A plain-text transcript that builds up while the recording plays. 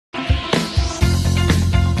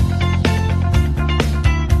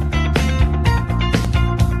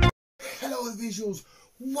visuals.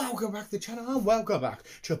 Welcome back to the channel and welcome back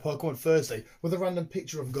to Pokemon Thursday with a random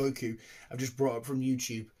picture of Goku I've just brought up from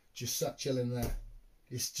YouTube. Just sat chilling there.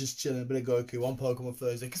 Just chilling, a bit of Goku on Pokemon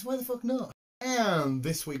Thursday, because why the fuck not? And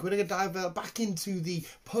this week we're going to dive back into the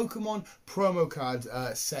Pokemon promo card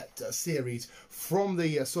set series from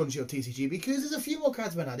the Sword and Shield TCG, because there's a few more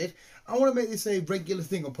cards been added. I want to make this a regular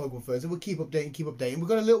thing on Pokemon Thursday. We'll keep updating. We've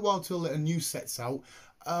got a little while till a new set's out.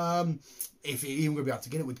 If you're even going to be able to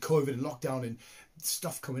get it with COVID and lockdown and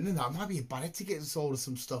stuff coming in, that might be a bad idea to get us hold of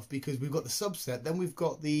some stuff, because we've got the subset, then we've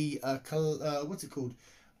got the what's it called?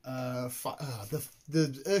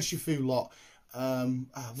 The Urshifu lot.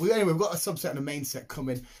 Anyway, we've got a subset and a main set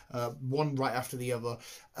coming, one right after the other.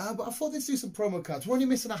 But I thought let's do some promo cards. We're only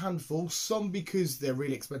missing a handful, some because they're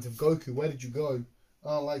really expensive. Goku, where did you go?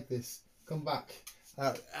 Oh, I like this. Come back.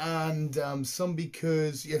 And some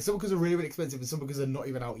because some because they're really expensive, and some because they're not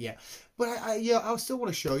even out yet. But I still want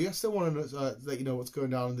to show you. I still want to let you know what's going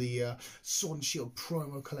down in the Sword and Shield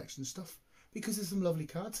promo collection stuff, because there's some lovely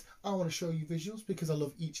cards. I want to show you visuals because I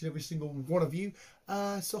love each and every single one of you.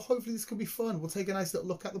 So hopefully this can be fun. We'll take a nice little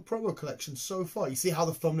look at the promo collection so far. You see how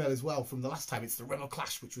the thumbnail as well from the last time, it's the Rebel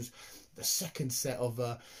Clash, which was the second set of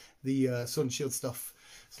the Sword and Shield stuff.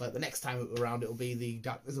 It's like the next time around it'll be the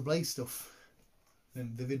Dark as a Blaze stuff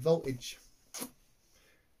and Vivid Voltage.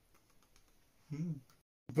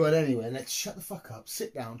 But anyway, let's shut the fuck up,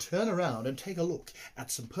 sit down, turn around and take a look at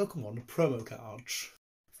some Pokemon promo cards.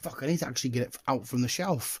 Fuck, I need to actually get it out from the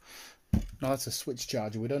shelf. No, that's a Switch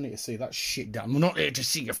charger. We don't need to see that shit down. We're not here to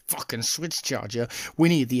see your fucking Switch charger. We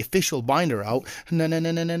need the official binder out. No.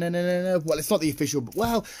 Well, it's not the official, but,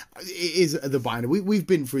 well, it is the binder. We've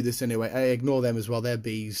been through this anyway. I ignore them as well. They're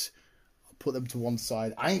bees. I'll put them to one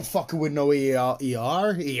side. I ain't fucking with no yo.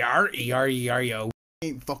 I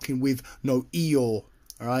ain't fucking with no Eeyore,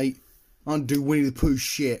 alright? I don't do Winnie the Pooh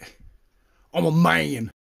shit. I'm a man.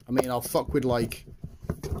 I mean, I'll fuck with, like,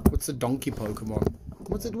 what's a donkey Pokemon?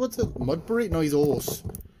 What's a Mudbray? No, he's a horse.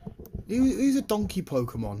 Who's a donkey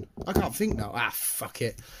Pokemon? I can't think now. Ah, fuck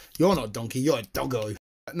it. You're not a donkey. You're a doggo.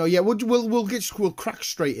 No, yeah, we'll crack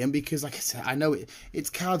straight in, because, like I said, I know it's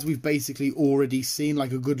cards we've basically already seen,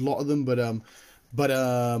 like a good lot of them.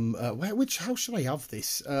 How should I have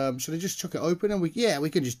this? Should I just chuck it open and we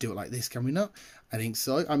can just do it like this, can we not? I think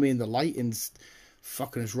so. I mean, the lighting's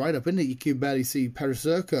fucking us right up, isn't it? You can barely see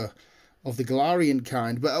Parasurka of the Galarian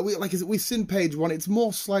kind, but we've seen page one. It's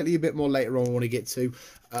more slightly a bit more later on. I want to get to.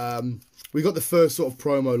 We got the first sort of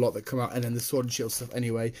promo lot that come out, and then the Sword and Shield stuff.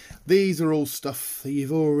 Anyway, these are all stuff that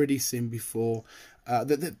you've already seen before.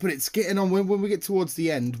 But it's getting on when we get towards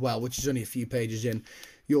the end. Well, which is only a few pages in,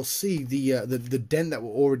 you'll see the dent that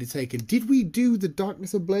we're already taking. Did we do the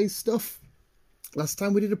Darkness Ablaze stuff last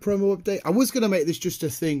time we did a promo update? I was going to make this just a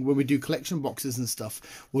thing when we do collection boxes and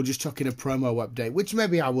stuff. We'll just chuck in a promo update, which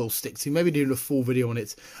maybe I will stick to. Maybe doing a full video on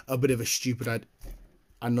it's a bit of a stupid idea.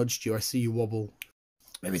 I nudged you. I see you wobble.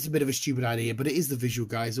 Maybe it's a bit of a stupid idea, but it is the visual,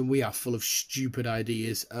 guys, and we are full of stupid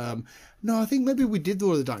ideas. No, I think maybe we did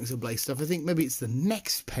all the Darkness Ablaze stuff. I think maybe it's the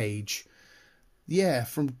next page. Yeah,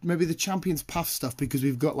 from maybe the Champions Path stuff, because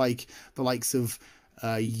we've got like the likes of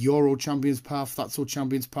You're All Champions Path, That's All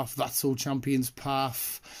Champions Path, That's All Champions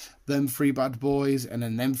Path, them three bad boys, and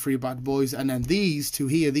then them three bad boys, and then these two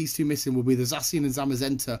here, these two missing will be the Zacian and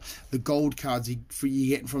Zamazenta, the gold cards you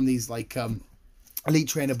get from these like Elite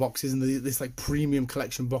Trainer boxes, and this like premium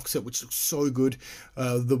collection box set, which looks so good.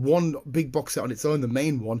 The one big box set on its own, the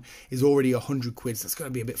main one, is already 100 quid, so that's going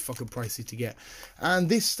to be a bit fucking pricey to get. And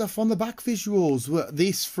this stuff on the back visuals,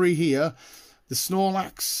 these three here, the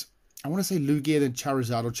Snorlax, I want to say Lugia, then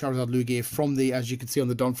Charizard, or Charizard Lugia, from the, as you can see on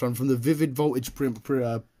the Don front, from the Vivid Voltage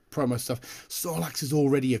promo stuff. Snorlax is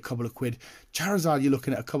already a couple of quid. Charizard, you're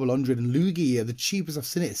looking at a couple hundred, and Lugia, the cheapest I've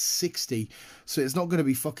seen it is 60. So it's not going to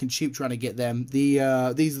be fucking cheap trying to get them. These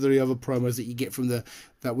are the other promos that you get from that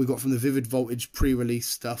we got from the Vivid Voltage pre-release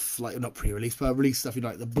stuff, like not pre-release, but release stuff, you know,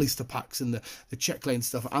 like the blister packs and the check lane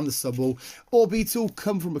stuff and the Subtle. Orbeetle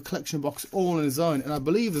come from a collection box all on its own, and I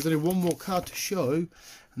believe there's only one more card to show.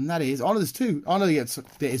 And that is, oh no, there's two. Oh no, yeah,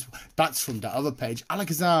 that's from that other page.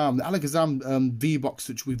 Alakazam, the Alakazam V-Box,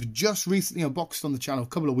 which we've just recently unboxed on the channel a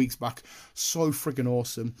couple of weeks back. So freaking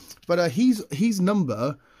awesome. But he's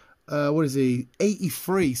number, what is he,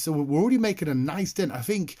 83. So we're already making a nice dent. I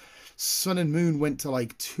think Sun and Moon went to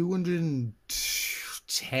like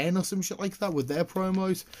 210 or some shit like that with their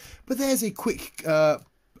promos. But there's a quick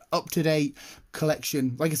up-to-date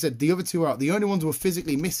collection. Like I said, the other two are out. The only ones we're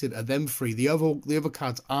physically missing are them three. The other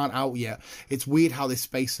cards aren't out yet. It's weird how they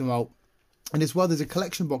space them out. And as well, there's a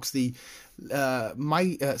collection box, the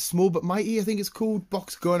Small But Mighty, I think it's called,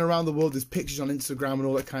 box going around the world. There's pictures on Instagram and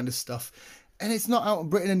all that kind of stuff. and it's not out in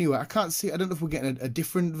Britain anywhere. I can't see. I don't know if we're getting a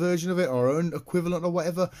different version of it or our own equivalent or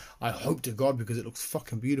whatever. I hope to God, because it looks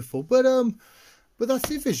fucking beautiful. But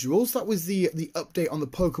that's it, visuals. That was the update on the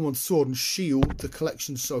Pokemon Sword and Shield, the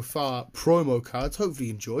collection so far, promo cards. Hopefully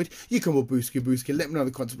you enjoyed. You can all booski. Let me know in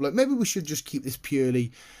the comments below. Maybe we should just keep this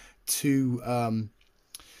purely to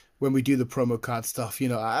when we do the promo card stuff. You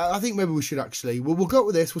know, I think maybe we should actually. We'll go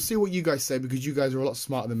with this. We'll see what you guys say, because you guys are a lot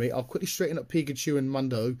smarter than me. I'll quickly straighten up Pikachu and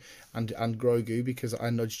Mundo and Grogu, because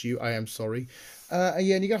I nudged you. I am sorry. And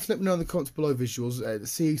yeah, and you guys let me know in the comments below, visuals.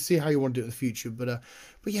 See how you want to do it in the future. But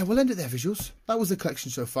yeah, we'll end it there, visuals. That was the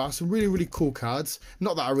collection so far. Some really cool cards.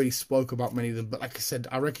 Not that I really spoke about many of them, but like I said,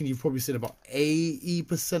 I reckon you've probably seen about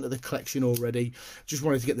 80% of the collection already. Just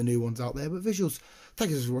wanted to get the new ones out there. But visuals,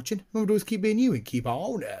 thank you for watching. Remember to always keep being you and keep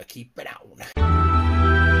on, keep it on.